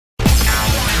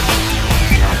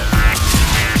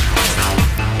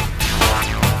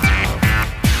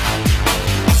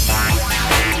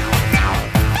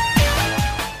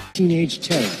teenage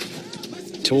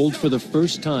terror, told for the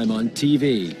first time on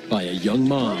TV by a young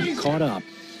mom caught up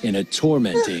in a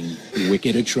tormenting,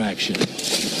 wicked attraction.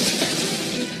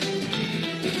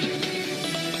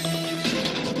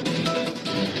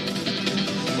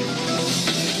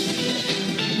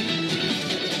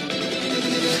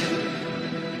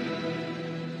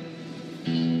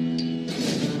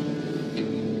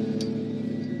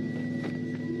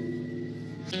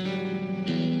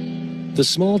 The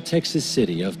small Texas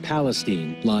city of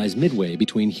Palestine lies midway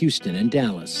between Houston and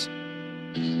Dallas.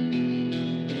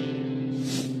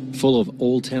 Full of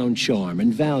old-town charm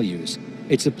and values,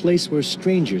 it's a place where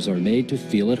strangers are made to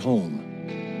feel at home.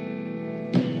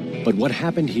 But what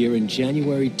happened here in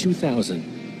January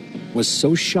 2000 was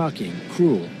so shocking,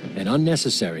 cruel, and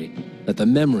unnecessary that the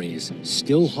memories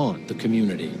still haunt the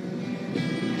community.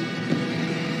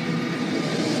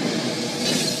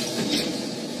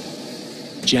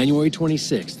 January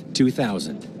 26,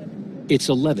 2000. It's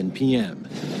 11 p.m.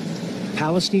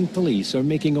 Palestine police are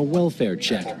making a welfare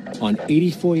check on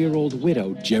 84-year-old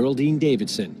widow Geraldine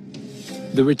Davidson.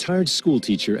 The retired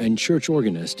schoolteacher and church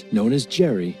organist known as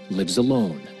Jerry lives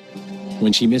alone.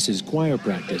 When she misses choir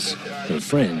practice, her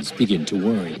friends begin to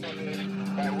worry.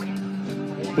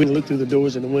 We look through the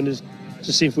doors and the windows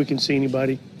to see if we can see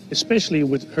anybody, especially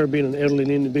with her being an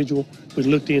elderly individual. We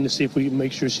looked in to see if we could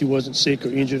make sure she wasn't sick or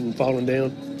injured and falling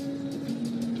down.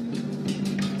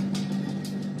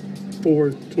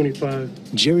 4:25.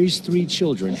 Jerry's 3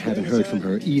 children haven't heard from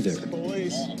her either.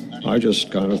 I just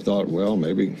kind of thought, well,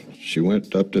 maybe she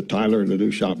went up to Tyler to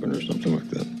do shopping or something like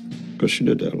that, because she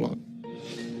did that a lot.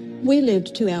 We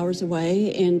lived 2 hours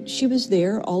away, and she was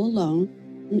there all alone,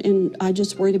 and I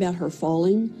just worried about her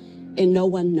falling and no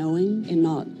one knowing and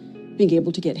not being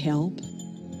able to get help.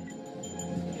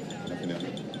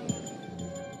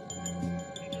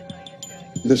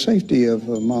 The safety of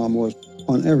Mom was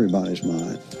on everybody's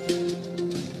mind.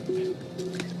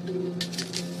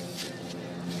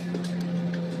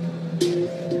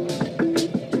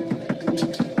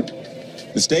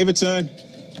 Miss Davidson.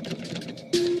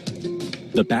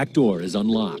 The back door is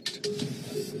unlocked.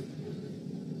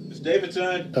 Miss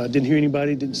Davidson. Didn't hear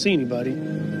anybody, didn't see anybody.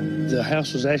 The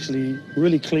house was actually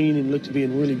really clean and looked to be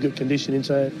in really good condition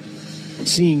inside.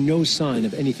 Seeing no sign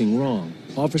of anything wrong,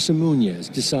 Officer Munoz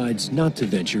decides not to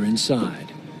venture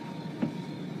inside.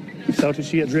 He thought that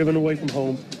she had driven away from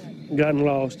home, gotten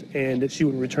lost, and that she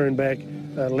would return back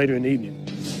later in the evening.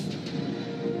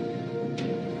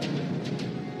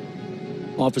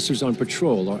 Officers on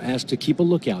patrol are asked to keep a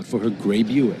lookout for her gray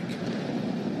Buick.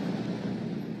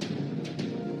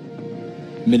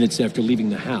 Minutes after leaving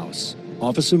the house,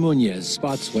 Officer Munoz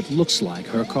spots what looks like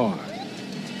her car.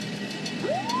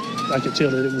 I could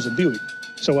tell that it was a Buick,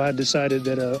 so I decided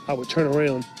that I would turn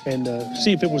around and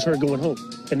see if it was her going home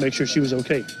and make sure she was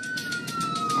okay.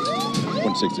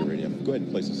 160 radio. Go ahead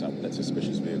and place us out with that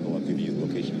suspicious vehicle. I'll give you the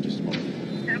location in just a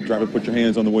moment. Driver, put your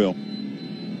hands on the wheel.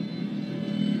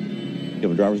 You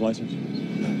have a driver's license?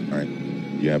 No. All right.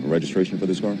 You have a registration for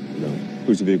this car? No.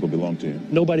 Who's the vehicle belong to?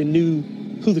 Nobody knew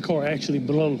who the car actually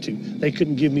belonged to. They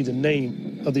couldn't give me the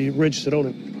name of the registered owner.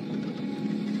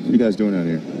 What are you guys doing out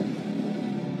here?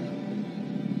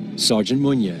 Sergeant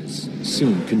Munoz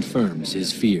soon confirms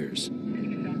his fears.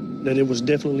 That it was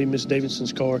definitely Miss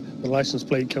Davidson's car. The license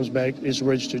plate comes back, it's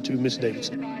registered to Miss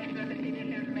Davidson.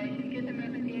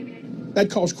 That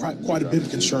caused quite a bit of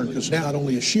concern, because now not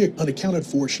only is she unaccounted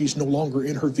for, she's no longer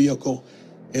in her vehicle,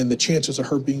 and the chances of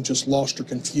her being just lost or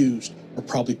confused are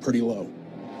probably pretty low.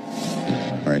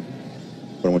 All right.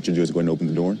 What I want you to do is go ahead and open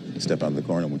the door, step out of the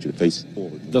car, and I want you to face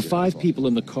forward. The 5 people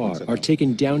in the car are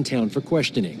taken downtown for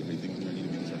questioning,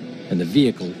 and the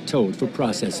vehicle towed for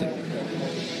processing.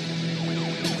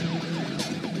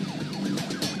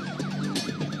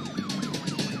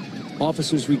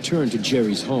 Officers return to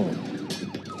Jerry's home,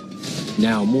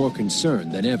 now more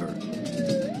concerned than ever.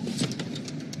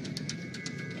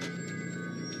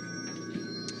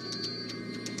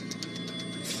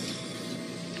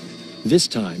 This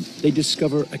time, they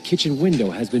discover a kitchen window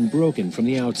has been broken from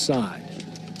the outside.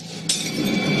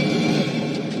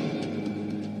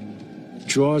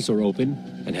 Drawers are open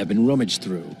and have been rummaged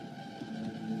through.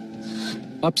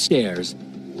 Upstairs,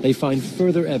 they find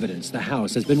further evidence the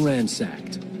house has been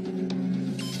ransacked.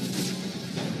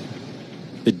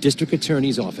 The district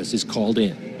attorney's office is called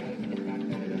in.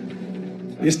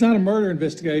 It's not a murder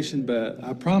investigation, but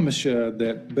I promise you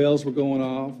that bells were going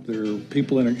off. There are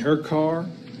people in her car.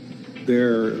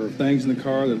 There are things in the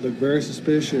car that look very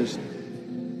suspicious.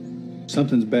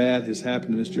 Something's bad has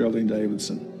happened to Miss Geraldine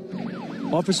Davidson.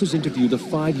 Officers interview the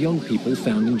 5 young people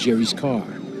found in Jerry's car.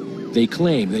 They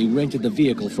claim they rented the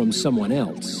vehicle from someone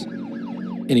else.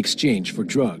 in exchange for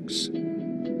drugs.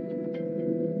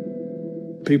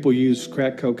 People use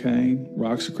crack cocaine,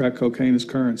 rocks of crack cocaine as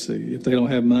currency. If they don't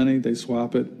have money, they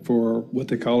swap it for what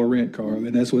they call a rent car,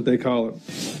 and that's what they call it.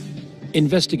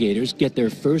 Investigators get their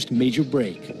first major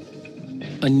break,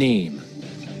 a name.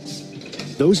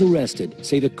 Those arrested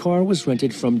say the car was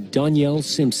rented from Danielle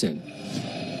Simpson,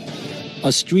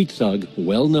 a street thug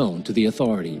well known to the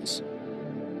authorities.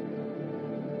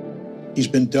 He's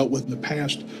been dealt with in the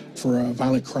past for a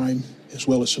violent crime as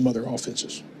well as some other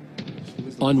offenses.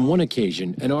 On one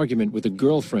occasion, an argument with a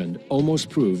girlfriend almost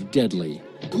proved deadly.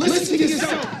 Listen to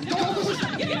yourself.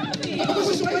 Don't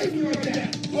push away from you like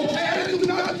that. Okay, I do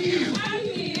not you.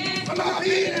 I'm not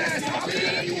being an ass. I've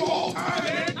been at you all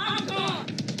time. I'm gone.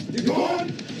 You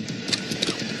gone?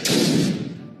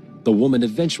 The woman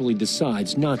eventually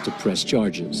decides not to press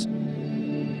charges.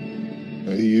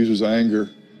 He uses anger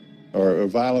or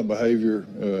violent behavior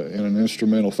in an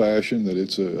instrumental fashion, that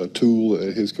it's a tool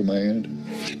at his command.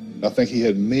 I think he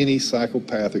had many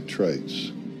psychopathic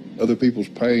traits. Other people's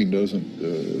pain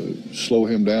doesn't slow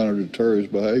him down or deter his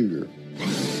behavior.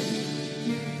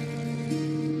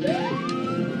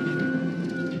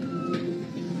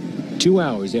 Two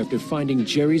hours after finding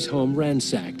Jerry's home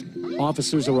ransacked,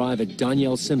 officers arrive at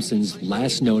Danielle Simpson's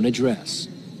last known address.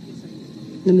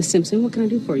 Now, Miss Simpson, what can I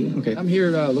do for you? Okay, I'm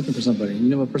here looking for somebody. You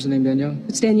know a person named Danielle?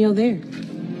 It's Danielle there.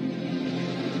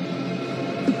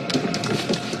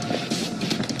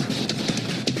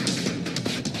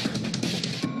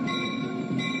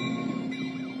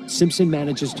 Simpson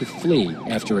manages to flee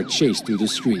after a chase through the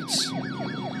streets.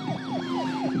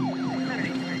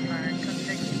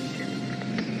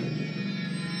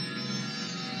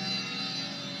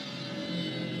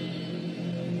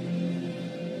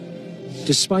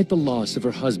 Despite the loss of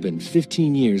her husband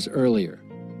 15 years earlier,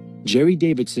 Jerry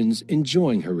Davidson's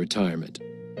enjoying her retirement.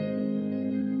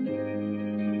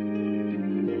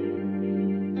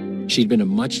 She'd been a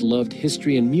much-loved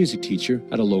history and music teacher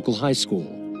at a local high school.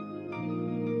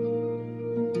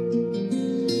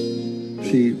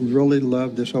 She really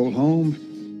loved this old home.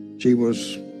 She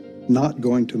was not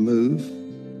going to move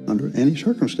under any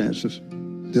circumstances.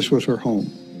 This was her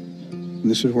home. And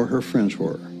this is where her friends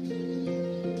were.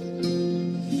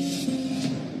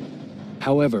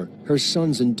 However, her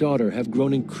sons and daughter have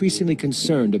grown increasingly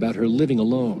concerned about her living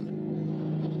alone.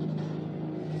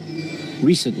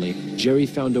 Recently, Jerry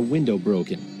found a window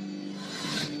broken,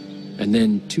 and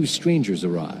then two strangers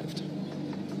arrived.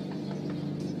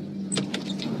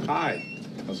 Hi.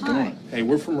 How's it going? Hey,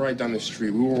 we're from right down the street.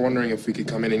 We were wondering if we could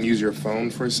come in and use your phone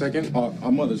for a second.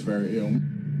 Our mother's very ill.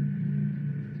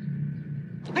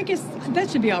 I guess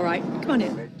that should be all right. Come on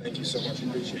in. Thank you so much.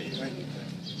 Appreciate you. Thank you.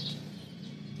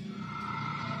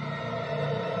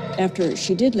 After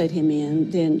she did let him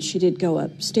in, then she did go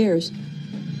upstairs.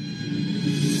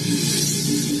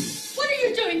 What are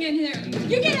you doing in here?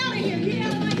 You get out of here! Get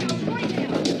out of my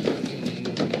house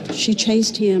right now! She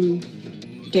chased him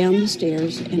down the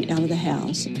stairs and out of the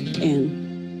house,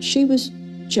 and she was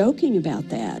joking about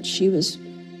that. She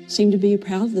seemed to be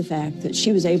proud of the fact that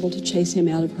she was able to chase him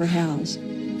out of her house.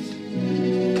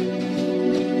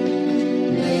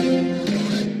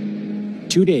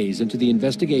 Two days into the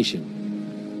investigation,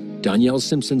 Danielle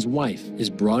Simpson's wife is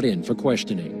brought in for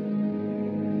questioning.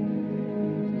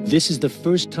 This is the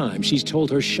first time she's told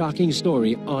her shocking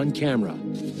story on camera.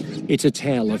 It's a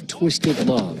tale of twisted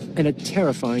love and a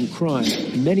terrifying crime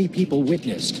many people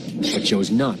witnessed but chose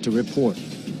not to report.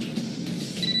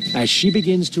 As she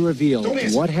begins to reveal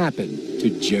what happened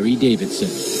to Jerry Davidson.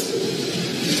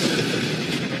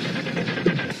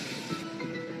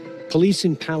 Police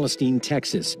in Palestine,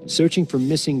 Texas, searching for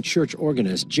missing church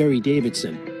organist Jerry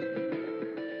Davidson,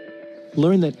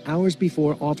 learned that hours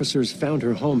before officers found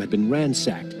her home had been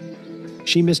ransacked,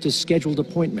 she missed a scheduled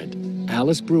appointment,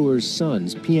 Alice Brewer's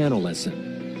son's piano lesson.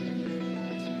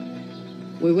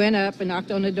 We went up and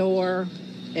knocked on the door,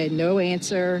 and no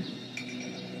answer.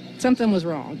 Something was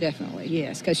wrong, definitely,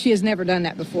 yes, because she has never done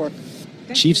that before.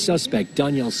 Chief suspect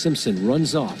Danielle Simpson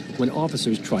runs off when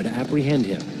officers try to apprehend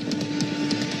him.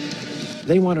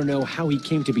 They want to know how he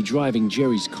came to be driving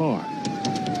Jerry's car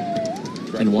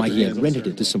and why he had rented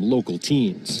it to some local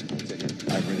teens.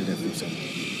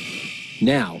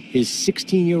 Now, his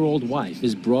 16-year-old wife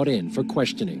is brought in for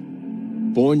questioning.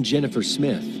 Born Jennifer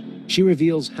Smith, she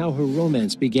reveals how her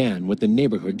romance began with the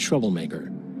neighborhood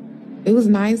troublemaker. It was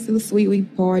nice, it was sweet, we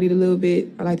partied a little bit.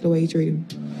 I liked the way he treated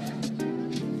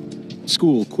me.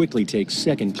 School quickly takes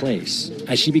second place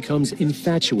as she becomes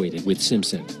infatuated with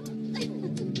Simpson.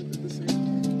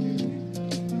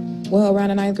 Well, around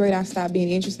the 9th grade, I stopped being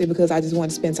interested because I just wanted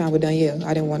to spend time with Danielle.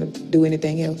 I didn't want to do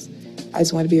anything else. I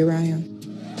just wanted to be around him.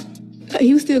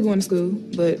 He was still going to school,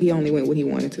 but he only went when he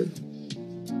wanted to.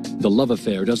 The love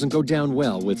affair doesn't go down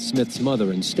well with Smith's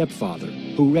mother and stepfather,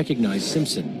 who recognize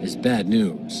Simpson as bad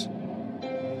news.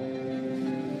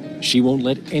 She won't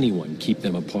let anyone keep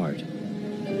them apart.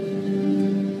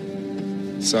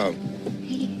 So,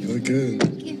 you look good.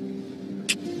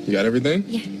 You got everything?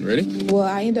 Yeah. Ready? Well,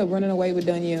 I ended up running away with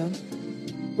Danielle.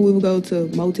 We would go to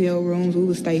motel rooms. We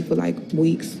would stay for like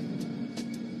weeks.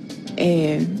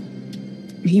 And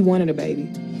he wanted a baby.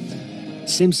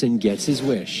 Simpson gets his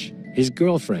wish. His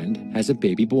girlfriend has a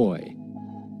baby boy.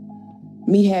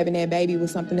 Me having that baby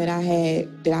was something that I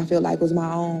had that I felt like was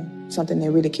my own, something that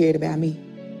really cared about me.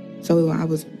 So I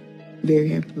was very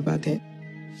happy about that.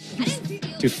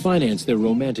 To finance their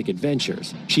romantic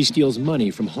adventures, she steals money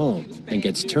from home and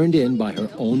gets turned in by her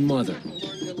own mother.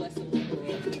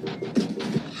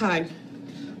 Hi,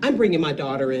 I'm bringing my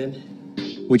daughter in.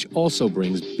 Which also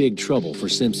brings big trouble for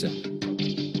Simpson.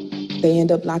 They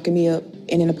end up locking me up,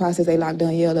 and in the process, they locked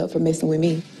Danielle up for messing with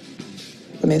me,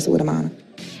 for messing with Amana.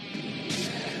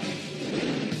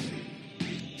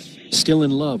 Still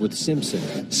in love with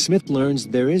Simpson, Smith learns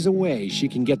there is a way she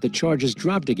can get the charges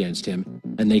dropped against him,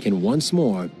 and they can once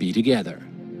more be together.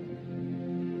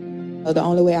 The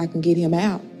only way I can get him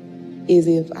out is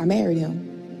if I married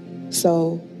him.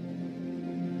 So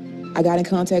I got in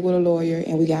contact with a lawyer,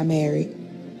 and we got married,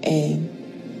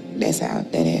 and that's how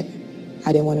that happened.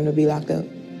 I didn't want him to be locked up.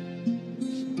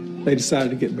 They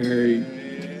decided to get married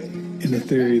in the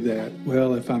theory that,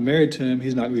 well, if I'm married to him,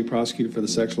 he's not going to be prosecuted for the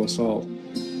sexual assault.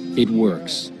 It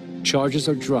works. Charges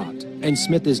are dropped, and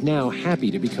Smith is now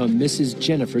happy to become Mrs.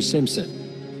 Jennifer Simpson.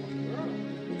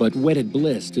 But wedded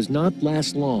bliss does not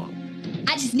last long.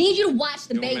 I just need you to watch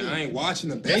the baby. Man, I ain't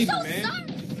watching the baby,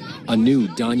 man. A new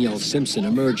Danielle Simpson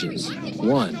emerges,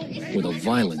 one with a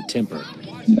violent temper.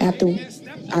 After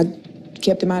I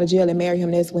kept him out of jail and married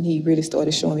him, that's when he really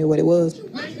started showing me what it was.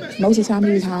 Most of the time he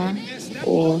was high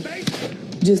or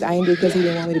just angry because he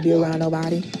didn't want me to be around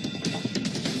nobody.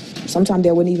 Sometimes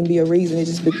there wouldn't even be a reason.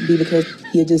 It'd just be because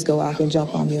he'd just go out and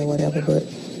jump on me or whatever. But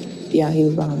yeah, he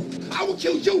was violent. I will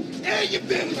kill you and your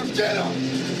family. Get up!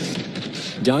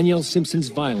 Danielle Simpson's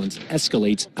violence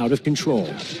escalates out of control.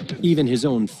 Even his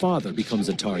own father becomes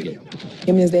a target. Him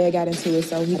and his dad got into it,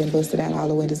 so he done busted out all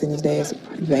the windows in his dad's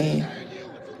van.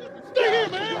 Stay here,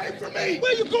 man! Wait for me!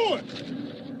 Where you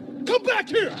going? Come back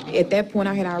here! At that point,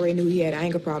 I had already knew he had an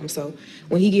anger problem, so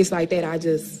when he gets like that, I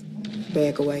just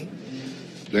back away.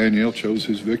 Danielle chose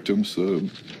his victims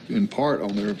in part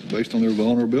based on their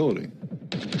vulnerability.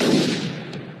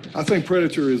 I think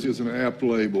predator is an apt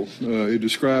label. It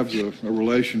describes a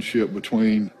relationship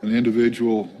between an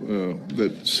individual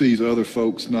that sees other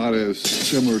folks not as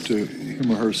similar to him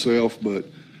or herself, but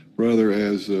rather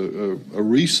as a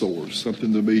resource,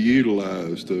 something to be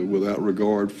utilized without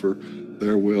regard for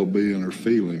their well-being or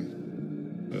feeling,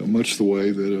 much the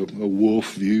way that a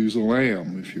wolf views a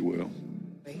lamb, if you will.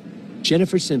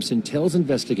 Jennifer Simpson tells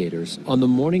investigators on the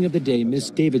morning of the day Miss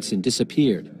Davidson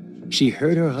disappeared, she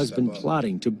heard her husband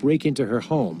plotting to break into her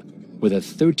home with a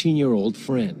 13-year-old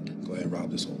friend. Go ahead and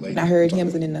rob this old lady. I heard him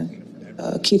in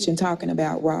the kitchen talking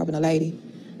about robbing a lady,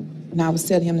 and I was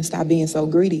telling him to stop being so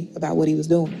greedy about what he was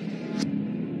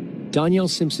doing. Danielle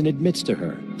Simpson admits to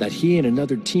her that he and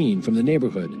another teen from the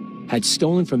neighborhood had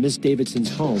stolen from Miss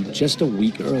Davidson's home just a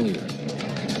week earlier.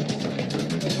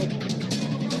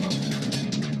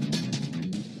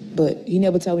 But he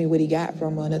never told me what he got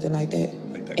from her or nothing like that.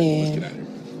 And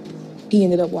he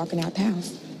ended up walking out the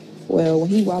house. Well, when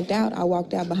he walked out, I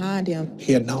walked out behind him.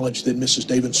 He had knowledge that Mrs.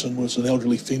 Davidson was an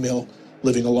elderly female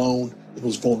living alone and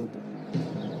was vulnerable.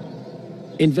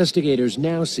 Investigators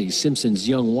now see Simpson's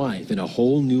young wife in a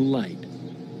whole new light.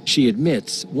 She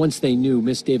admits once they knew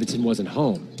Miss Davidson wasn't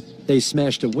home, they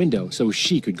smashed a window so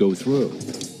she could go through.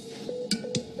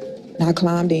 I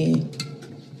climbed in.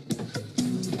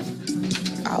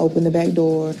 I opened the back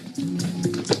door.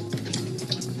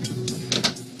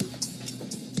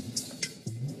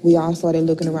 We all started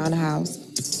looking around the house.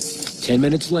 10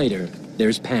 minutes later,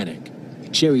 there's panic.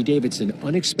 Sherry Davidson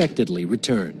unexpectedly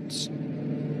returns.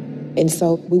 And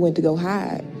so we went to go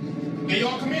hide. Hey,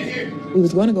 y'all come in here. We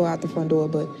was going to go out the front door,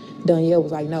 but Danielle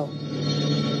was like, no.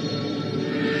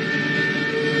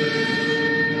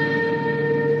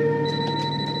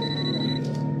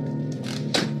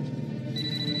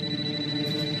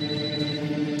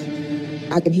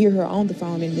 I could hear her on the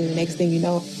phone, and then the next thing you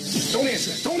know... Don't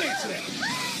answer that. Don't answer that.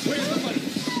 Where's the money?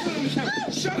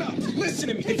 Shut up. Listen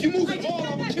to me. If you move at all,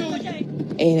 I will kill you.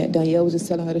 And Danielle was just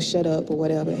telling her to shut up or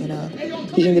whatever, and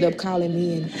he ended up calling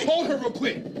me. And hold her real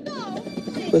quick.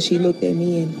 But she looked at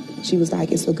me, and she was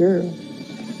like, it's a girl.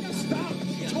 Stop.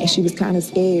 And she was kind of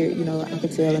scared, you know, I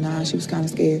could tell in her eyes she was kind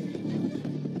of scared.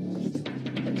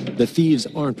 The thieves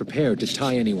aren't prepared to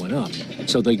tie anyone up,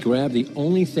 so they grab the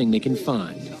only thing they can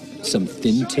find, some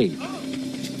thin tape.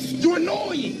 You're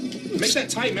annoying! Make that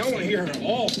tight, man. I want to hear her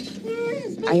all.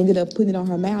 I ended up putting it on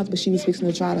her mouth, but she was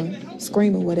fixing to try to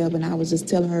scream or whatever, and I was just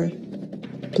telling her,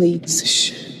 please,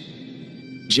 shh.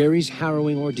 Jerry's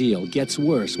harrowing ordeal gets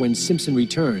worse when Simpson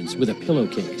returns with a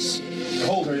pillowcase.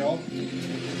 Hold her, y'all.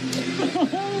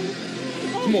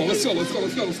 Come on, let's go, let's go,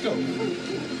 let's go, let's go.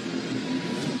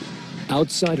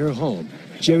 Outside her home,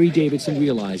 Jerry Davidson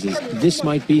realizes this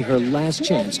might be her last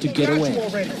chance to get away.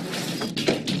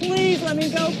 Please let me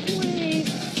go, please.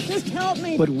 Just help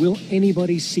me. But will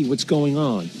anybody see what's going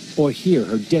on or hear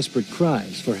her desperate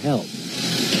cries for help?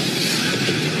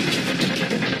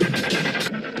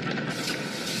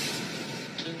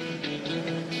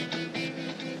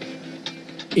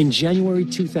 In January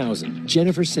 2000,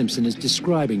 Jennifer Simpson is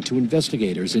describing to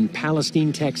investigators in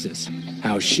Palestine, Texas,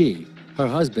 how she, her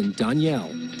husband, Danielle,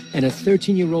 and a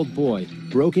 13-year-old boy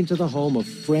broke into the home of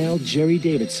frail Jerry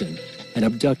Davidson and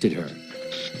abducted her.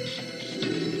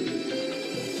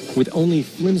 With only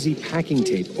flimsy packing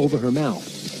tape over her mouth,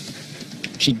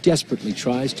 she desperately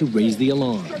tries to raise the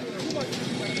alarm.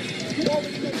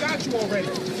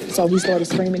 So he started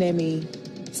screaming at me,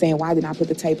 saying, why didn't I put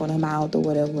the tape on her mouth or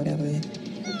whatever, whatever.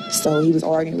 So he was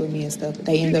arguing with me and stuff.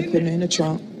 They ended up putting her in the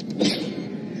trunk.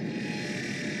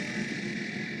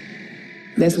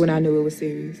 That's when I knew it was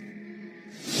serious.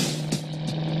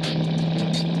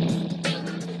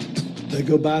 They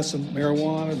go buy some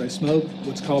marijuana. They smoke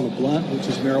what's called a blunt, which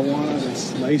is marijuana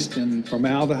that's laced in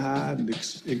formaldehyde. And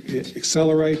it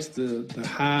accelerates the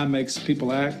high, makes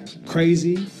people act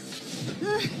crazy.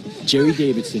 Jerry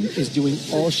Davidson is doing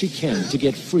all she can to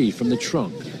get free from the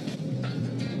trunk,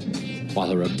 while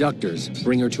her abductors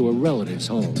bring her to a relative's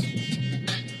home.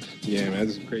 Yeah, man,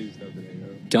 that's some crazy stuff today, yo.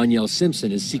 Danielle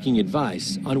Simpson is seeking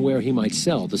advice on where he might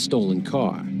sell the stolen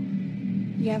car.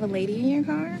 You have a lady in your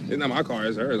car? It's not my car,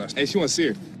 it's hers. Hey, she wants to see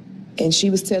her. And she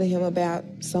was telling him about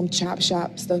some chop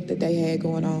shop stuff that they had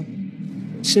going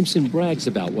on. Simpson brags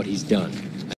about what he's done.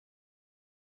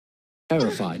 A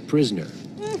terrified prisoner.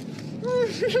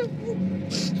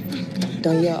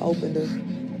 Danielle opened the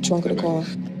trunk of the car.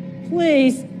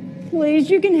 Please, please,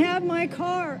 you can have my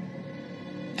car.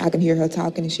 I can hear her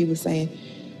talking, and she was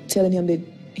telling him that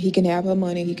he can have her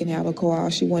money, he can have her car. All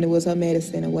she wanted was her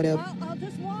medicine or whatever. I'll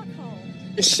just walk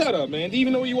home. Shut up, man. Do you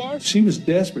even know where you are? She was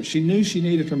desperate. She knew she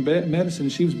needed her medicine.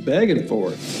 She was begging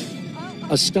for it.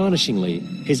 Astonishingly,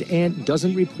 his aunt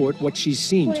doesn't report what she's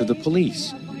seen to the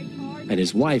police, and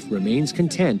his wife remains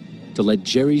content to let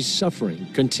Jerry's suffering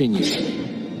continue.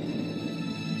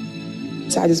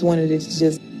 So I just wanted it to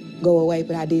just go away,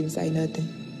 but I didn't say nothing.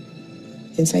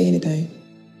 Didn't say anything.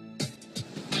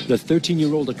 The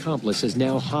 13-year-old accomplice is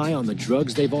now high on the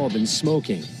drugs they've all been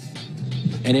smoking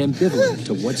and ambivalent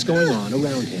to what's going on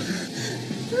around him.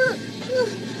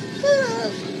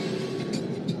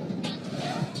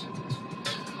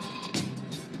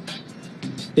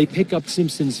 They pick up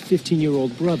Simpson's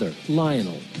 15-year-old brother,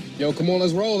 Lionel. Yo, come on,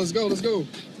 let's roll. Let's go, let's go.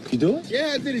 You do it?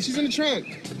 Yeah, I did it. She's in the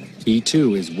trunk. He,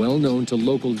 too, is well known to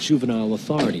local juvenile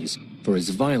authorities for his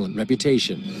violent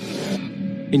reputation,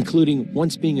 including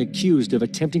once being accused of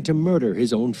attempting to murder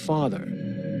his own father.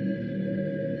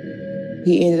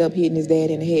 He ended up hitting his dad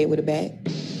in the head with a bat.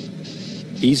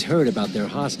 He's heard about their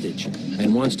hostage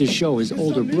and wants to show his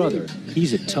older brother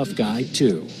he's a tough guy,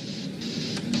 too.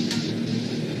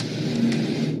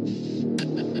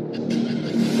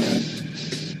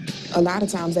 A lot of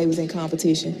times they was in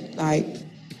competition, like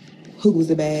who was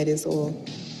the baddest or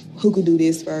who could do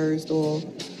this first or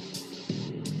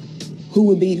who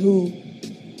would beat who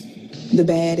the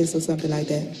baddest or something like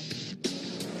that.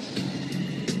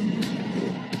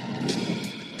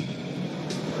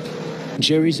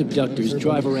 Jerry's abductors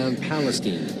drive around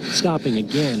Palestine, stopping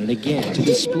again and again to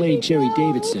display Jerry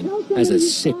Davidson as a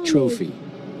sick trophy.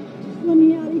 Let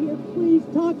me out of here, please.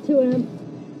 Talk to him.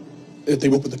 They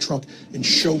opened the trunk and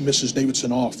showed Mrs.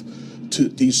 Davidson off to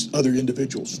these other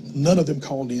individuals. None of them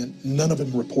called in. None of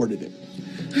them reported it.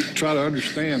 Try to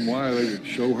understand why they would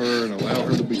show her and allow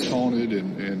her to be taunted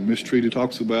and mistreated.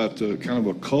 Talks about kind of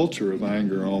a culture of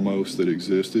anger almost that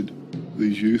existed.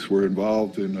 These youth were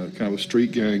involved in kind of a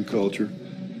street gang culture,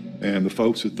 and the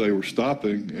folks that they were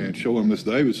stopping and showing Miss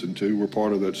Davidson to were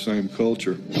part of that same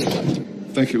culture. I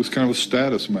think it was kind of a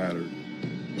status matter.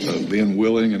 Being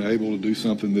willing and able to do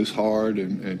something this hard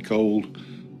and cold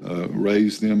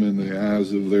raised them in the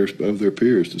eyes of their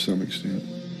peers to some extent.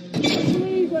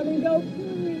 Please let me go,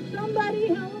 please. Somebody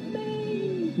help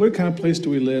me. What kind of place do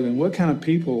we live in? What kind of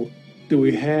people do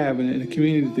we have in a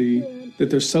community that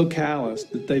they're so callous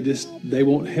that they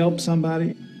won't help somebody?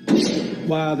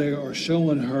 While they are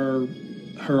showing her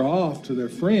off to their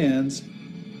friends,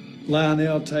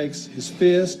 Lionel takes his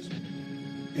fist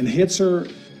and hits her,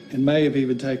 and may have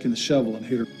even taken the shovel and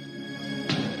hit her.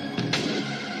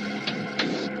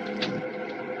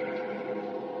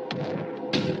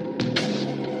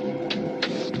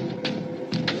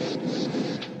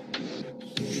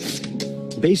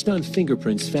 Based on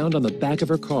fingerprints found on the back of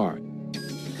her car,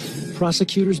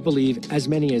 prosecutors believe as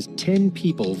many as 10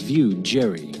 people viewed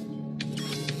Jerry.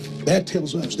 That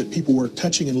tells us that people were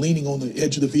touching and leaning on the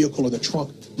edge of the vehicle or the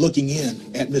trunk, looking in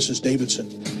at Mrs. Davidson.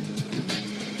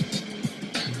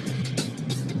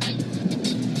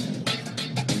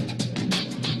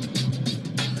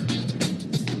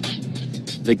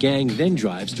 The gang then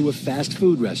drives to a fast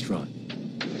food restaurant,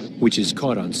 which is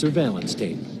caught on surveillance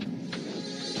tape.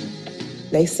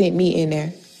 They sent me in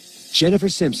there. Jennifer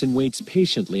Simpson waits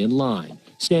patiently in line,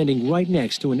 standing right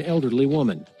next to an elderly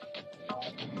woman.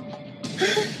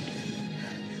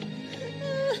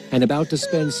 And about to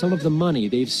spend some of the money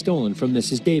they've stolen from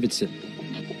Mrs. Davidson.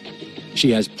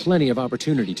 She has plenty of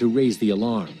opportunity to raise the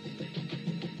alarm,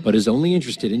 but is only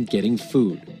interested in getting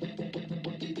food.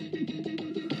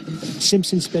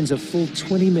 Simpson spends a full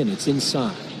 20 minutes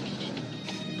inside,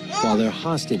 while their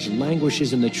hostage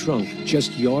languishes in the trunk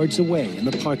just yards away in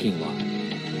the parking lot.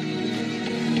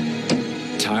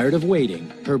 Tired of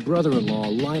waiting, her brother-in-law,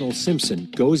 Lionel Simpson,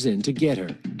 goes in to get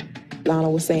her.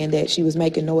 Lionel was saying that she was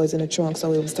making noise in the trunk,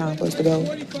 so it was time for us to go.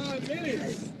 45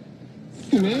 minutes.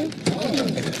 Man. All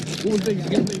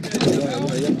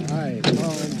right.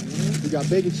 We got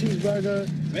bacon cheeseburger.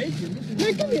 Bacon?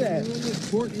 Man, give me that.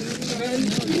 Pork, man.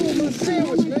 You want my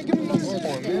sandwich, man. Give me my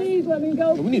sandwich. Please let me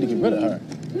go. We need to get rid of her.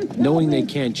 Knowing they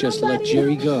can't just let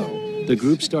Jerry go, the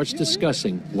group starts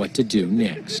discussing what to do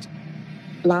next.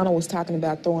 Lionel was talking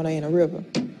about throwing her in a river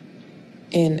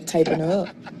and taping her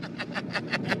up.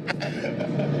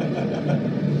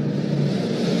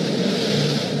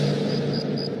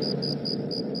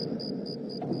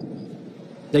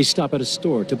 They stop at a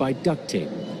store to buy duct tape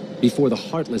before the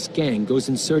heartless gang goes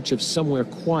in search of somewhere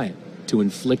quiet to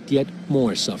inflict yet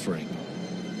more suffering.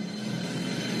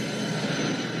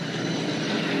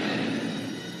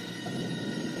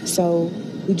 So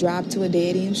we drive to a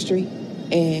dead-end street,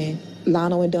 and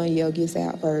Lionel and Danielle gets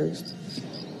out first.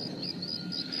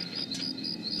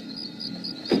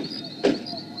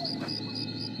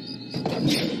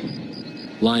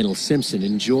 Lionel Simpson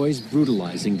enjoys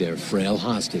brutalizing their frail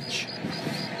hostage.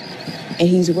 And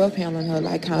he's rough handling her,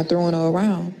 like kind of throwing her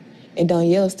around. And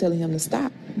Danielle's telling him to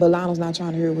stop, but Lionel's not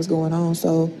trying to hear what's going on,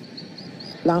 so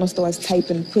Lionel starts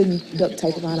putting duct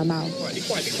tape around her mouth. Be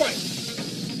quiet.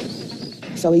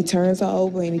 So he turns her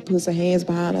over and he puts her hands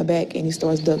behind her back and he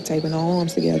starts duct taping her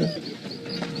arms together.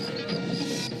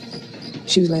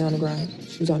 She was laying on the ground.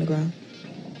 She was on the ground.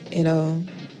 And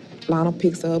Lionel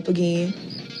picks her up again.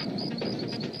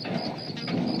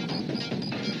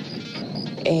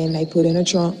 And they put her in a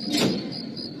trunk.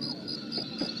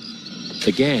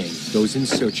 The gang goes in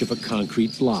search of a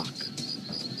concrete block.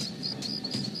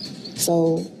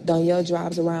 So Danielle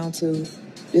drives around to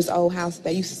this old house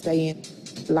they used to stay in.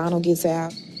 Lionel gets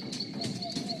out.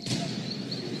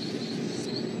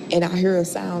 And I hear a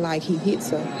sound like he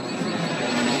hits her.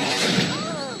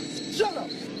 Shut up.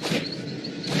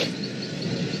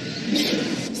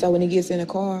 So when he gets in the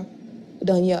car,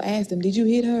 Danielle asked him, "Did you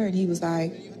hit her?" And he was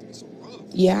like,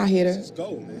 "Yeah, I hit her." Let's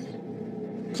go,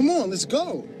 man. Come on, let's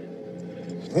go.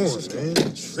 Come on, man.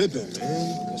 Tripping,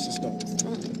 man. Let's just go.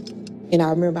 And I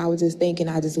remember I was just thinking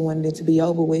I just wanted it to be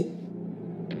over with.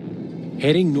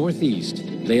 Heading northeast,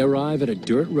 they arrive at a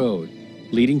dirt road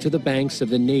leading to the banks of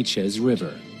the Natchez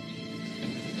River.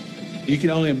 You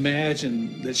can only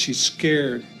imagine that she's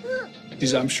scared.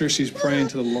 I'm sure she's praying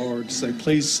to the Lord to say,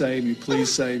 please save me,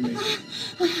 please save me.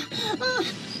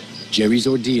 Jerry's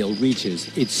ordeal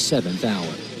reaches its 7th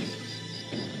hour.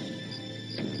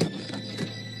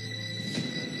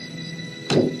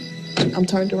 I'm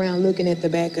turned around looking at the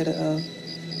back of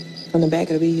from the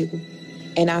back of the vehicle,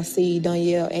 and I see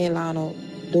Danielle and Lionel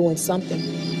doing something.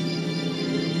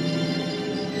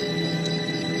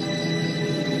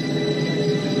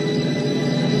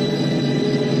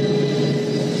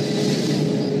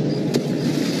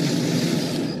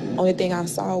 Only thing I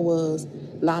saw was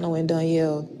Lionel and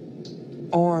Danielle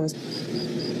arms.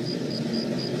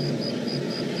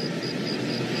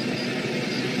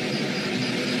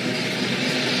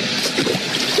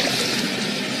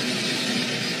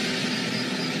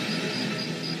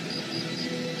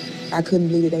 I couldn't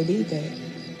believe that they did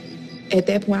that. At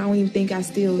that point, I don't even think I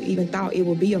still even thought it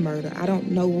would be a murder. I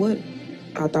don't know what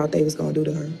I thought they was gonna do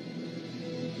to her.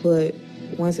 But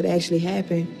once it actually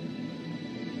happened,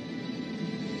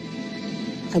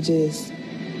 and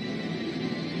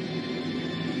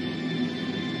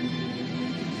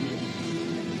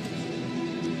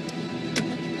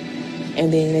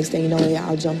then next thing you know,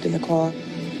 I jumped in the car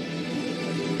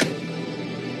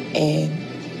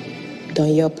and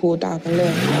Danielle pulled off and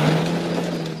left.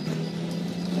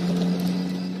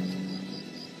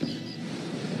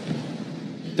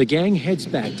 The gang heads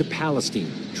back to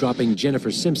Palestine, dropping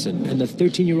Jennifer Simpson and the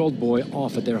 13-year-old boy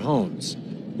off at their homes,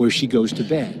 where she goes to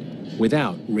bed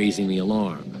without raising the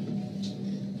alarm.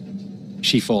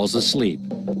 She falls asleep,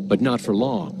 but not for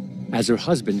long, as her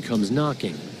husband comes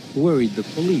knocking, worried the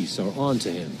police are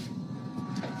onto him.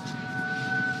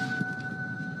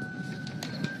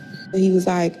 He was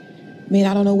like, man,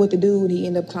 I don't know what to do, and he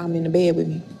ended up climbing in the bed with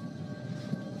me.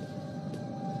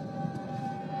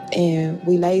 And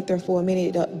we laid there for a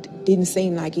minute. It didn't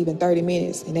seem like even 30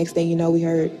 minutes. And next thing you know, we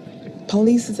heard,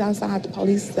 police is outside, the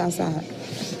police is outside.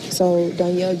 So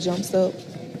Danielle jumps up,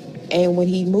 and when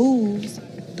he moves,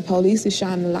 the police is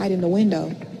shining a light in the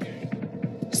window.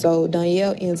 So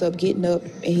Danielle ends up getting up,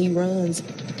 and he runs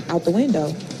out the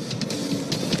window.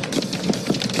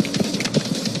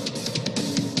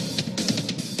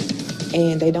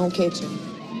 And they don't catch him.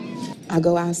 I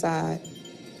go outside,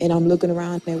 and I'm looking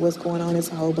around at what's going on. There's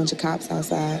a whole bunch of cops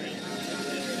outside.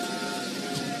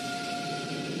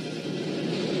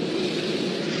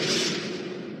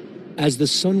 As the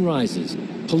sun rises,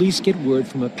 police get word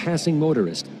from a passing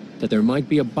motorist that there might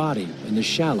be a body in the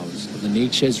shallows of the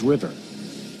Natchez River.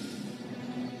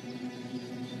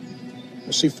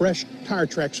 I see fresh tire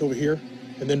tracks over here,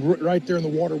 and then right there in the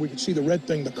water, we can see the red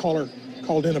thing the caller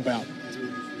called in about.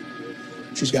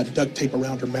 She's got duct tape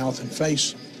around her mouth and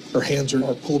face. Her hands are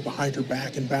pulled behind her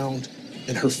back and bound,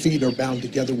 and her feet are bound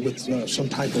together with some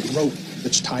type of rope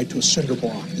that's tied to a cinder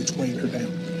block that's weighing her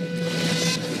down.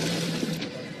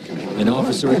 An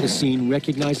officer at the scene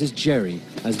recognizes Jerry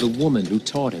as the woman who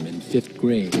taught him in 5th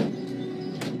grade.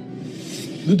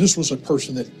 This was a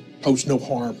person that posed no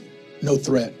harm, no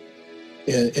threat,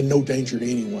 and no danger to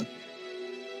anyone.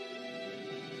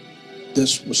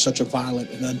 This was such a violent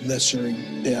and unnecessary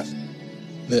death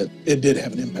that it did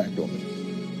have an impact on me.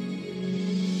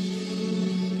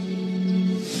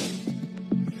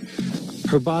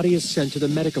 Her body is sent to the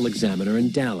medical examiner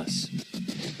in Dallas.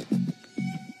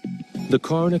 The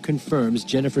coroner confirms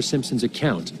Jennifer Simpson's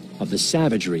account of the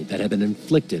savagery that had been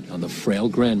inflicted on the frail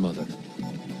grandmother.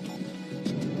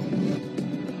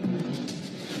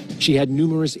 She had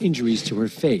numerous injuries to her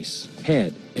face,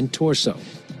 head, and torso.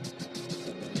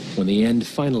 When the end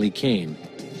finally came,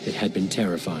 it had been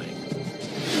terrifying.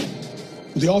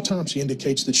 The autopsy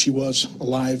indicates that she was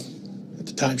alive at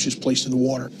the time she was placed in the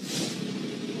water.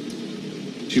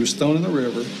 She was thrown in the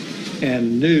river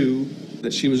and knew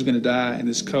that she was going to die in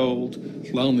this cold,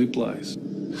 lonely place.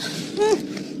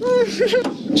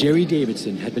 Jerry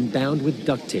Davidson had been bound with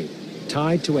duct tape,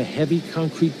 tied to a heavy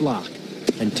concrete block,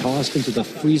 and tossed into the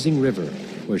freezing river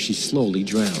where she slowly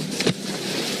drowned.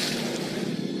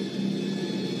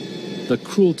 The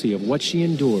cruelty of what she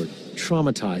endured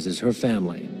traumatizes her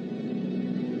family.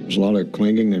 There's a lot of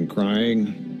clinging and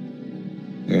crying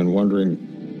and wondering,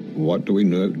 what do we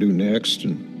do next,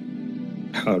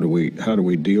 and how do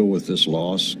we deal with this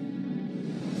loss?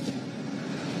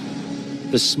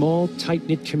 The small,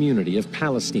 tight-knit community of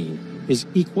Palestine is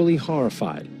equally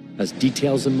horrified as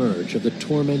details emerge of the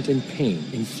torment and pain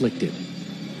inflicted.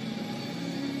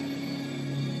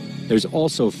 There's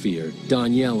also fear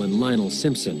Danielle and Lionel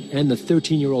Simpson and the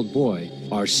 13-year-old boy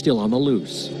are still on the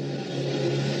loose.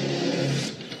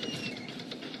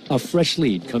 A fresh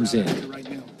lead comes in.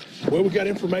 Well, we got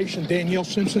information Danielle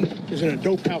Simpson is in a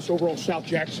dope house over on South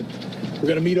Jackson. We're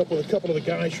going to meet up with a couple of the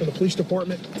guys from the police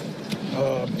department,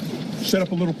 set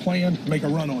up a little plan, make a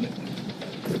run on it.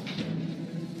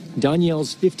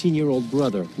 Danielle's 15-year-old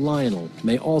brother, Lionel,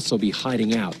 may also be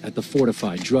hiding out at the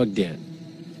fortified drug den.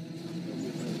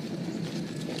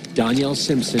 Danielle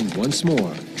Simpson, once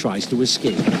more, tries to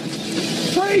escape.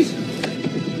 Freeze!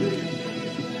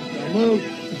 Move.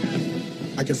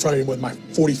 I confronted him with my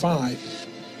 .45.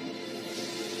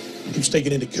 He was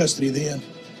taken into custody then.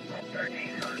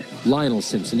 Lionel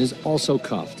Simpson is also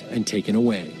cuffed and taken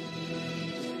away.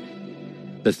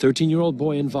 The 13-year-old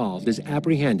boy involved is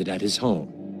apprehended at his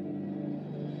home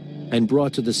and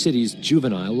brought to the city's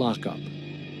juvenile lockup.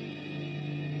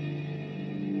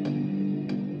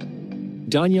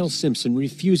 Danielle Simpson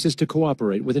refuses to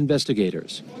cooperate with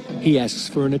investigators. He asks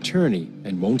for an attorney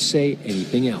and won't say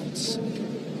anything else.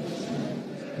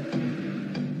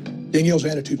 Danielle's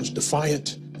attitude was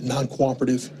defiant,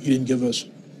 non-cooperative. He didn't give us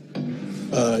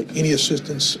any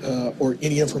assistance or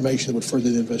any information that would further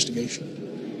the investigation.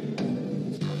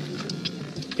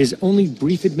 His only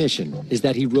brief admission is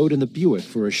that he rode in the Buick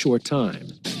for a short time.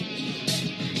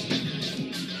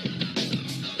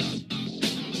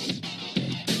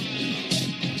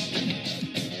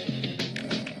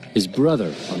 His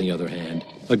brother, on the other hand,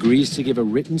 agrees to give a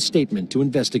written statement to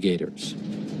investigators.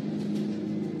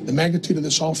 The magnitude of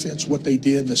this offense, what they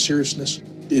did, and the seriousness,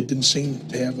 it didn't seem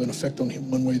to have an effect on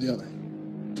him one way or the other.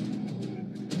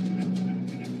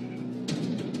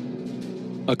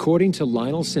 According to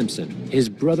Lionel Simpson, his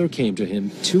brother came to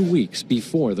him 2 weeks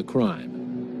before the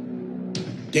crime.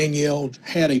 Danielle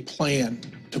had a plan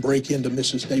to break into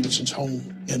Mrs. Davidson's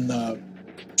home and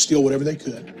steal whatever they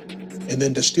could, and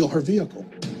then to steal her vehicle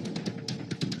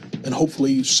and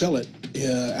hopefully sell it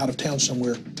out of town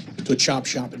somewhere to a chop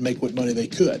shop and make what money they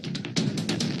could.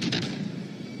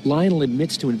 Lionel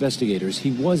admits to investigators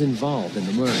he was involved in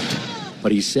the murder,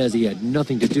 but he says he had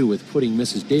nothing to do with putting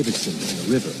Mrs. Davidson in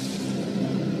the river.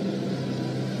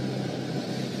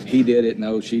 He did it,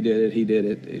 no, she did it, he did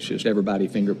it. It's just everybody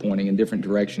finger pointing in different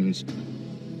directions.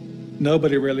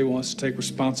 Nobody really wants to take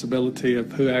responsibility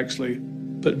of who actually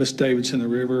put Miss Davidson in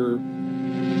the river.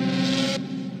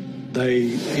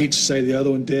 They each say the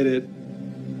other one did it.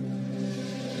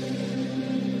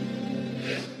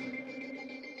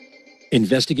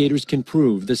 Investigators can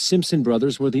prove the Simpson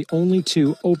brothers were the only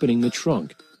two opening the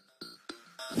trunk,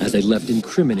 as they left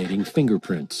incriminating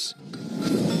fingerprints.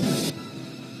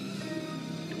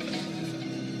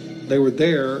 They were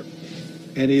there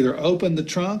and either opened the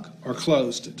trunk or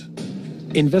closed it.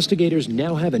 Investigators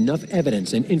now have enough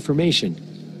evidence and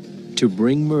information to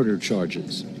bring murder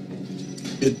charges.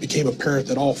 It became apparent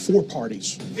that all four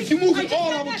parties If you move at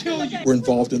all, I will kill you. were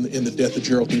involved in the death of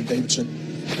Geraldine Davidson.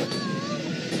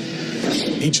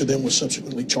 Each of them was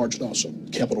subsequently charged also,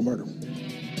 capital murder.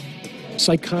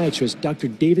 Psychiatrist Dr.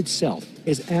 David Self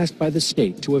is asked by the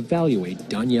state to evaluate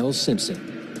Danielle Simpson.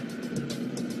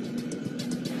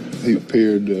 He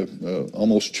appeared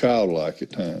almost childlike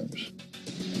at times,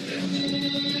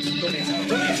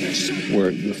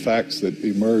 where the facts that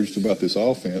emerged about this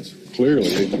offense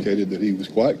clearly indicated that he was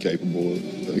quite capable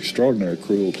of extraordinary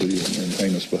cruelty and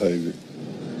heinous behavior.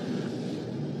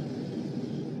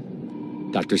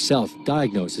 Dr. Self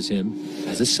diagnoses him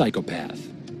as a psychopath.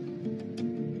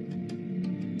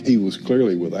 He was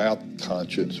clearly without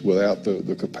conscience, without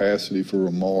the capacity for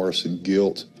remorse and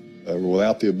guilt,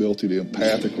 without the ability to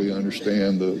empathically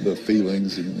understand the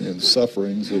feelings and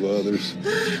sufferings of others,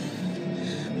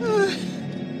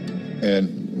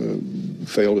 and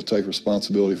failed to take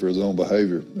responsibility for his own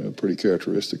behavior pretty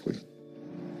characteristically.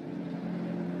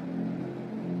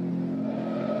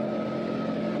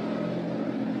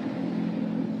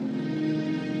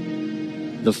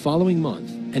 The following month,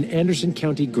 an Anderson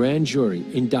County grand jury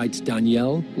indicts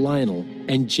Danielle, Lionel,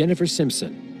 and Jennifer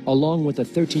Simpson, along with a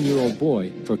 13-year-old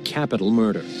boy, for capital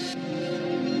murder.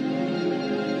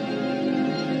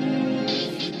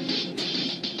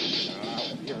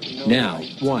 Now,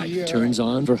 wife turns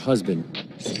on her husband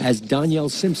as Danielle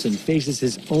Simpson faces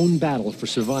his own battle for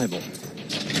survival.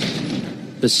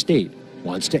 The state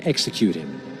wants to execute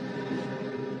him,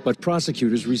 but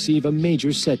prosecutors receive a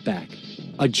major setback.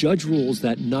 A judge rules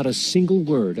that not a single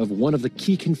word of one of the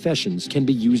key confessions can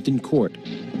be used in court.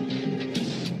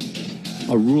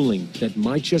 A ruling that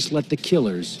might just let the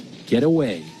killers get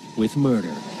away with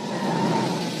murder.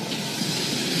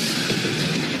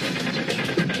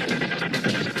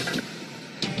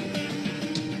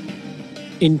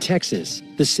 In Texas,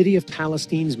 the city of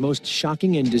Palestine's most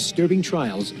shocking and disturbing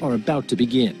trials are about to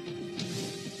begin.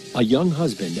 A young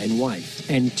husband and wife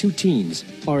and two teens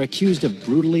are accused of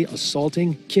brutally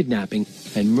assaulting, kidnapping,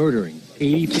 and murdering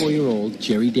 84-year-old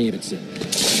Jerry Davidson.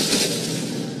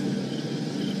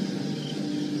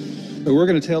 But we're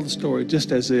going to tell the story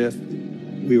just as if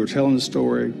we were telling the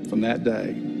story from that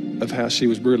day of how she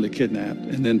was brutally kidnapped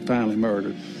and then finally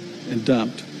murdered and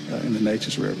dumped in the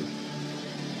Neches River.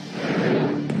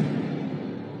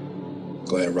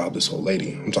 Glad robbed this old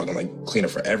lady. I'm talking like clean her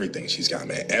for everything she's got,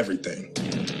 man, everything.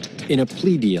 In a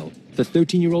plea deal, the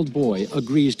 13-year-old boy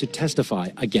agrees to testify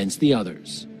against the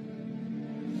others.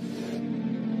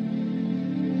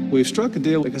 We've struck a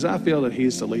deal because I feel that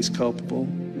he's the least culpable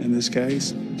in this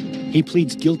case. He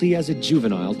pleads guilty as a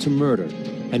juvenile to murder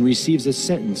and receives a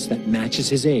sentence that matches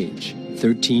his age,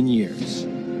 13 years.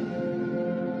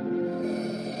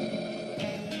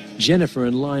 Jennifer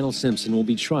and Lionel Simpson will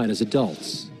be tried as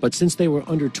adults, but since they were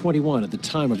under 21 at the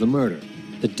time of the murder,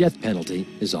 the death penalty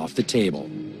is off the table.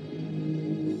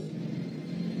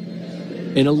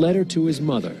 In a letter to his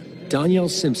mother, Danielle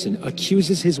Simpson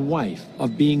accuses his wife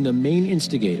of being the main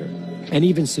instigator and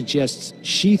even suggests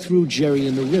she threw Jerry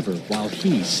in the river while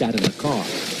he sat in the car.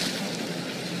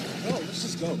 Oh, let's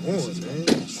just go on, man.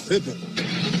 Tripping.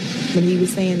 When he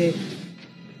was saying that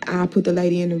I put the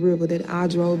lady in the river, that I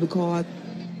drove the car,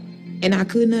 and I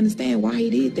couldn't understand why he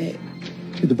did that.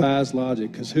 It defies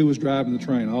logic, because who was driving the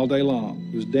train all day long?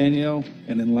 It was Danielle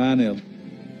and then Lionel.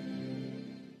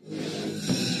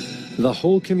 The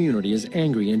whole community is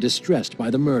angry and distressed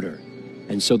by the murder,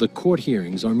 and so the court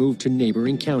hearings are moved to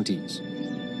neighboring counties.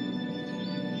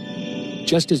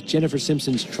 Just as Jennifer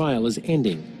Simpson's trial is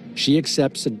ending, she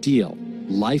accepts a deal,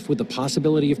 life with the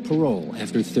possibility of parole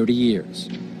after 30 years.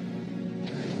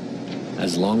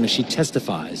 As long as she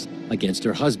testifies against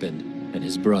her husband and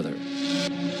his brother.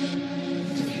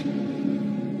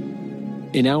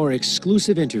 In our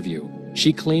exclusive interview,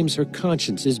 she claims her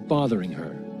conscience is bothering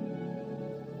her.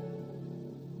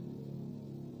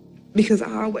 Because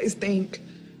I always think,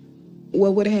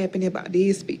 what would have happened if I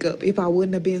did speak up? If I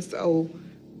wouldn't have been so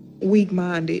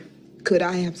weak-minded, could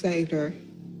I have saved her?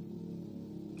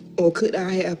 Or could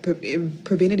I have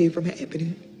prevented it from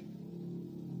happening?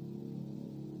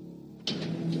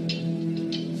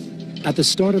 At the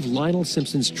start of Lionel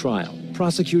Simpson's trial,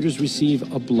 prosecutors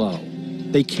receive a blow.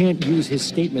 They can't use his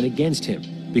statement against him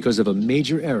because of a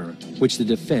major error which the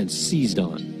defense seized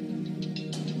on.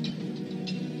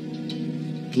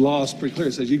 The law is pretty clear.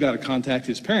 It says you got to contact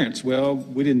his parents. Well,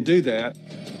 we didn't do that.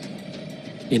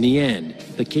 In the end,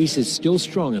 the case is still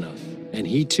strong enough, and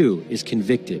he too is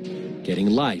convicted, getting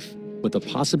life with the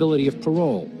possibility of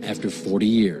parole after 40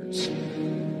 years.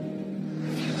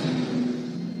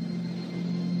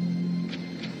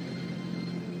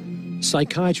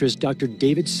 Psychiatrist Dr.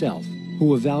 David Self,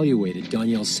 who evaluated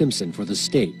Danielle Simpson for the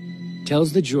state,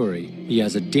 tells the jury he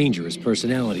has a dangerous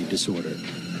personality disorder.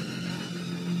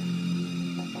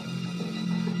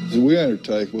 We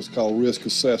undertake what's called risk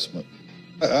assessment.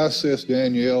 I assessed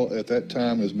Danielle at that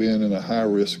time as being in a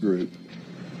high-risk group.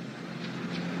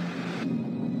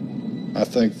 I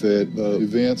think that the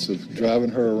events of driving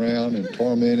her around and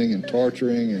tormenting and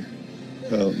torturing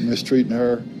and mistreating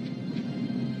her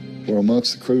were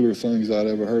amongst the crueler things I'd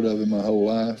ever heard of in my whole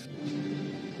life.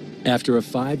 After a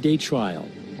 5-day trial,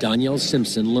 Danielle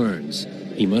Simpson learns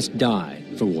he must die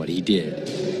for what he did.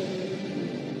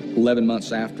 11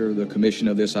 months after the commission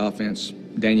of this offense,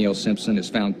 Danielle Simpson is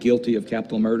found guilty of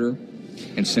capital murder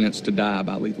and sentenced to die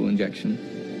by lethal injection.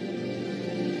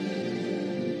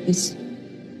 It's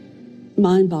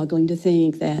mind-boggling to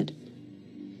think that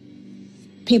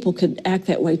people could act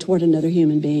that way toward another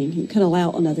human being, and could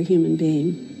allow another human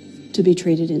being to be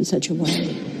treated in such a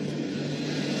way.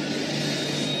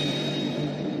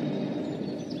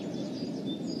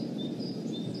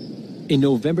 In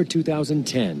November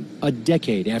 2010, a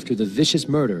decade after the vicious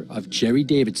murder of Jerry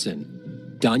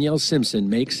Davidson, Danielle Simpson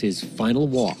makes his final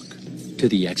walk to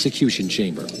the execution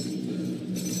chamber.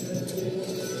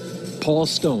 Paul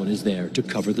Stone is there to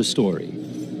cover the story.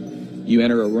 You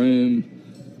enter a room.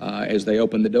 As they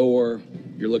open the door,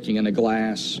 you're looking in a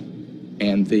glass,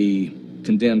 and the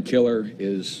condemned killer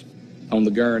is on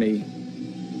the gurney,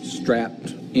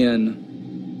 strapped in.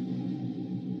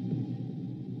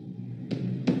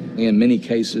 In many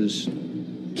cases,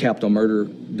 capital murder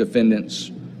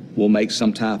defendants will make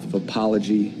some type of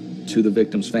apology to the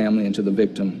victim's family and to the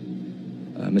victim.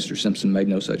 Mr. Simpson made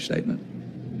no such statement.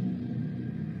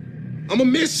 I'm gonna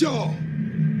miss y'all.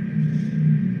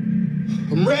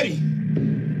 I'm ready.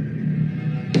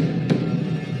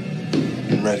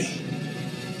 I'm ready.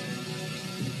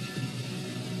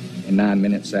 And 9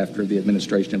 minutes after the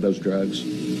administration of those drugs,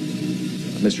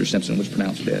 Mr. Simpson was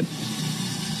pronounced dead.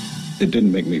 It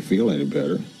didn't make me feel any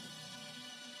better.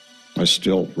 I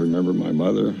still remember my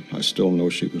mother. I still know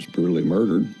she was brutally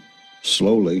murdered,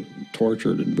 slowly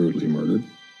tortured and brutally murdered.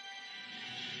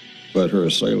 But her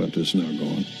assailant is now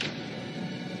gone.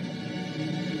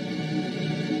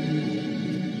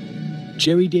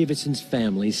 Jerry Davidson's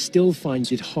family still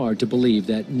finds it hard to believe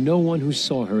that no one who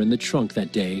saw her in the trunk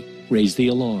that day raised the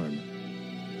alarm.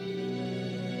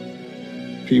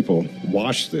 People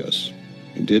watched this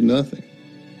and did nothing.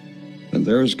 And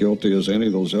they're as guilty as any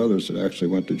of those others that actually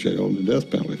went to jail and the death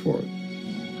penalty for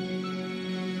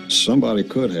it. Somebody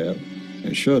could have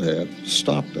and should have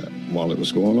stopped that while it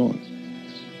was going on.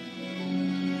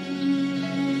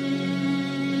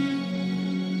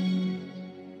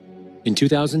 In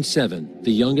 2007,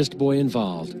 the youngest boy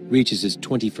involved reaches his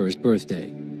 21st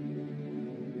birthday.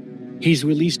 He's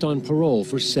released on parole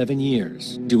for 7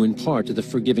 years, due in part to the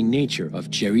forgiving nature of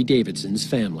Jerry Davidson's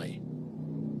family.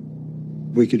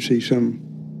 We could see some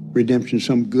redemption,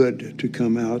 some good to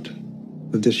come out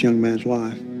of this young man's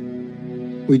life.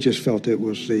 We just felt it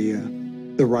was the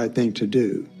right thing to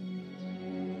do.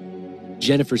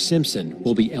 Jennifer Simpson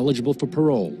will be eligible for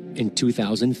parole in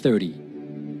 2030.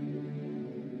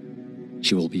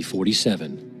 She will be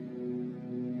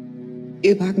 47.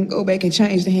 If I can go back and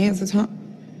change the hands of time,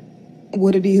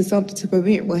 would it be something to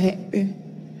prevent what happened?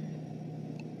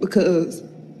 Because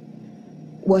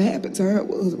what happened to her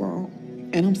was wrong,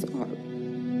 and I'm sorry.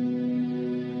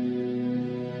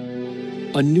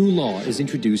 A new law is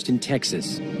introduced in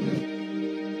Texas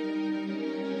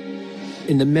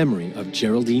in the memory of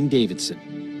Geraldine Davidson.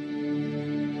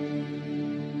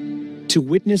 To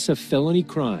witness a felony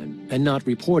crime and not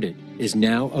report it is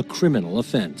now a criminal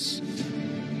offense.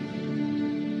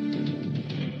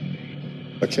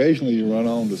 Occasionally you run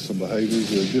onto some behaviors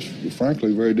that are just,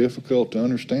 frankly, very difficult to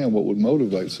understand what would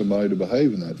motivate somebody to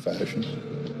behave in that fashion.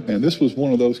 And this was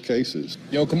one of those cases.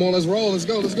 Yo, come on, let's roll, let's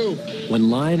go, let's go. When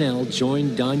Lionel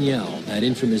joined Danielle that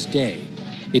infamous day,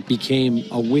 it became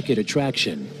a wicked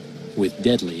attraction with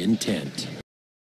deadly intent.